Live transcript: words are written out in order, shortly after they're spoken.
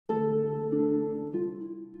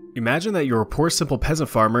Imagine that you're a poor simple peasant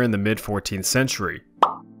farmer in the mid-14th century.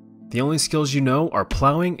 The only skills you know are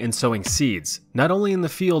plowing and sowing seeds, not only in the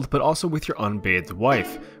field but also with your unbathed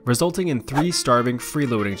wife, resulting in 3 starving,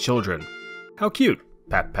 freeloading children. How cute.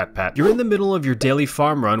 Pat, pat, pat. You're in the middle of your daily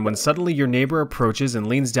farm run when suddenly your neighbor approaches and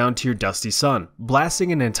leans down to your dusty son,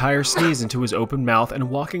 blasting an entire sneeze into his open mouth and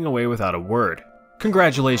walking away without a word.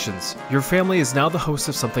 Congratulations, your family is now the host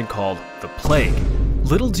of something called the Plague.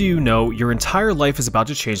 Little do you know, your entire life is about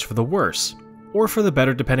to change for the worse, or for the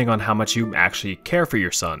better depending on how much you actually care for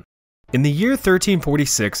your son. In the year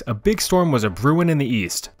 1346, a big storm was a-brewing in the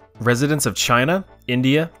east. Residents of China,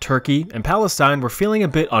 India, Turkey, and Palestine were feeling a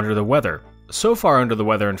bit under the weather. So far under the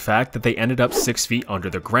weather in fact that they ended up 6 feet under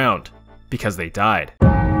the ground, because they died.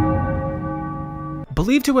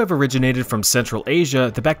 Believed to have originated from Central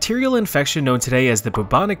Asia, the bacterial infection known today as the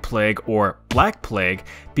bubonic plague or Black Plague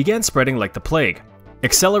began spreading like the plague.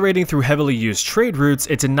 Accelerating through heavily used trade routes,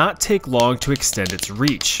 it did not take long to extend its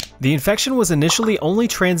reach. The infection was initially only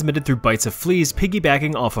transmitted through bites of fleas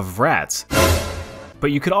piggybacking off of rats, but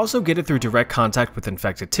you could also get it through direct contact with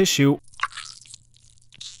infected tissue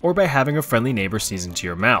or by having a friendly neighbor sneeze into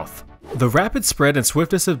your mouth. The rapid spread and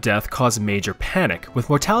swiftness of death caused major panic. With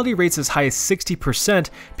mortality rates as high as 60%,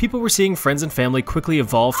 people were seeing friends and family quickly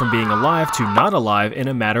evolve from being alive to not alive in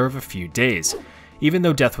a matter of a few days. Even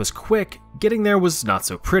though death was quick, getting there was not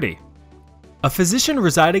so pretty. A physician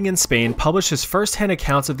residing in Spain published his first-hand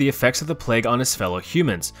accounts of the effects of the plague on his fellow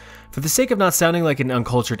humans. For the sake of not sounding like an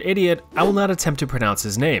uncultured idiot, I will not attempt to pronounce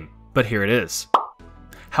his name, but here it is.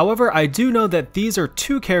 However, I do know that these are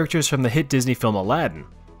 2 characters from the hit Disney film Aladdin.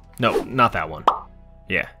 No, not that one.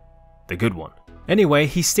 Yeah, the good one. Anyway,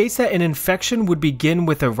 he states that an infection would begin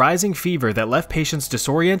with a rising fever that left patients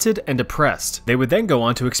disoriented and depressed. They would then go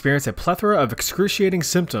on to experience a plethora of excruciating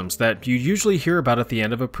symptoms that you usually hear about at the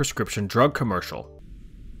end of a prescription drug commercial.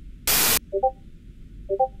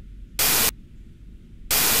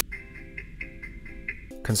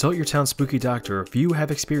 Consult your town's spooky doctor if you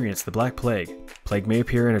have experienced the Black Plague. Plague may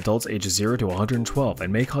appear in adults ages 0 to 112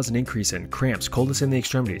 and may cause an increase in cramps, coldness in the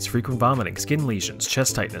extremities, frequent vomiting, skin lesions,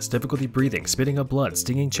 chest tightness, difficulty breathing, spitting up blood,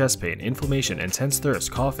 stinging chest pain, inflammation, intense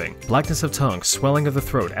thirst, coughing, blackness of tongue, swelling of the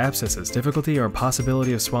throat, abscesses, difficulty or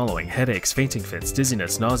impossibility of swallowing, headaches, fainting fits,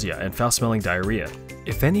 dizziness, nausea, and foul-smelling diarrhea.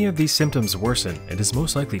 If any of these symptoms worsen, it is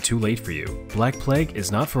most likely too late for you. Black Plague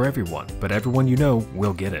is not for everyone, but everyone you know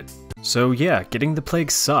will get it. So yeah, getting the plague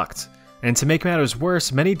sucked. And to make matters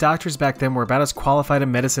worse, many doctors back then were about as qualified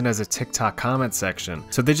in medicine as a TikTok comment section.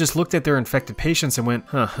 So they just looked at their infected patients and went,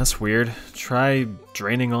 huh, that's weird. Try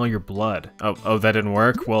draining all your blood. Oh, that didn't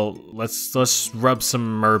work? Well, let's rub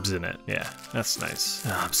some herbs in it. Yeah, that's nice.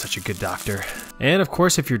 Oh, I'm such a good doctor. And of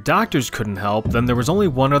course, if your doctors couldn't help, then there was only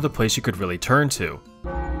one other place you could really turn to.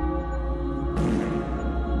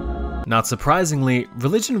 Not surprisingly,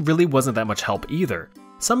 religion really wasn't that much help either.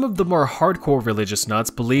 Some of the more hardcore religious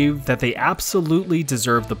nuts believed that they absolutely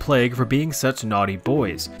deserved the plague for being such naughty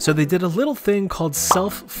boys, so they did a little thing called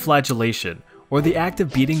self-flagellation, or the act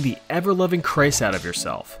of beating the ever-loving Christ out of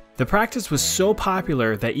yourself. The practice was so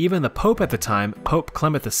popular that even the Pope at the time, Pope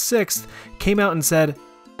Clement VI, came out and said,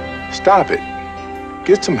 "Stop it.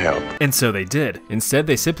 Get some help." And so they did. Instead,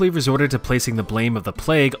 they simply resorted to placing the blame of the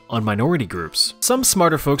plague on minority groups. Some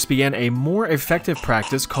smarter folks began a more effective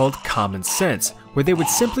practice called common sense, where they would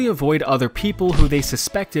simply avoid other people who they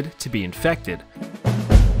suspected to be infected.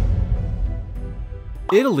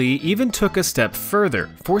 Italy even took a step further,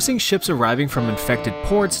 forcing ships arriving from infected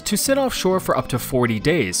ports to sit offshore for up to 40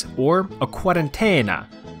 days, or a quarantena,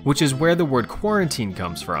 which is where the word quarantine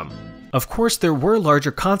comes from. Of course, there were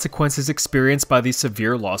larger consequences experienced by the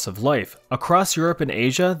severe loss of life. Across Europe and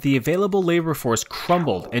Asia, the available labor force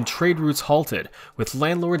crumbled and trade routes halted, with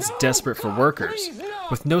landlords desperate for workers.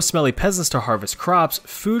 With no smelly peasants to harvest crops,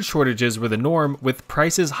 food shortages were the norm, with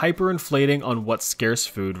prices hyperinflating on what scarce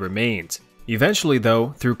food remained. Eventually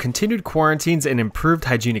though, through continued quarantines and improved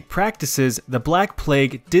hygienic practices, the Black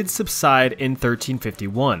Plague did subside in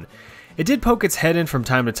 1351. It did poke its head in from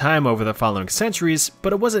time to time over the following centuries,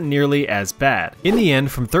 but it wasn't nearly as bad. In the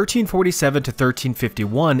end, from 1347 to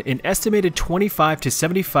 1351, an estimated 25 to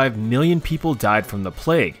 75 million people died from the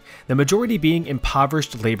plague, the majority being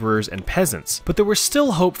impoverished laborers and peasants. But there was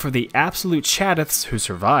still hope for the absolute chatiths who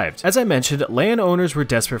survived. As I mentioned, landowners were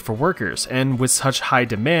desperate for workers, and with such high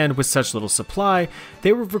demand with such little supply,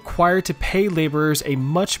 they were required to pay laborers a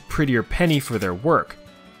much prettier penny for their work.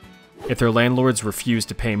 If their landlords refused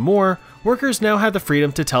to pay more, workers now had the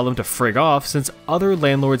freedom to tell them to frig off since other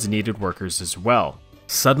landlords needed workers as well.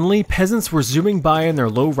 Suddenly, peasants were zooming by in their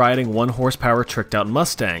low-riding 1-horsepower tricked-out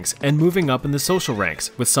Mustangs and moving up in the social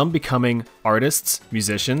ranks, with some becoming artists,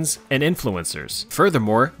 musicians, and influencers.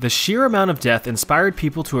 Furthermore, the sheer amount of death inspired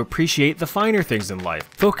people to appreciate the finer things in life,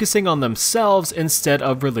 focusing on themselves instead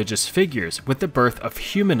of religious figures, with the birth of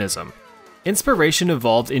humanism. Inspiration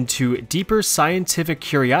evolved into deeper scientific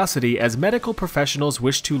curiosity as medical professionals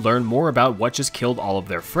wished to learn more about what just killed all of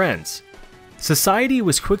their friends. Society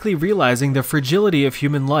was quickly realizing the fragility of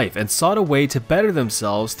human life and sought a way to better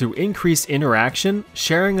themselves through increased interaction,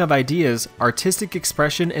 sharing of ideas, artistic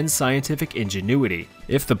expression, and scientific ingenuity.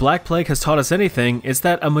 If the Black Plague has taught us anything, it's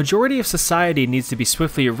that a majority of society needs to be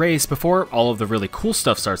swiftly erased before all of the really cool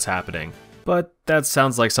stuff starts happening. But that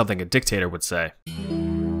sounds like something a dictator would say.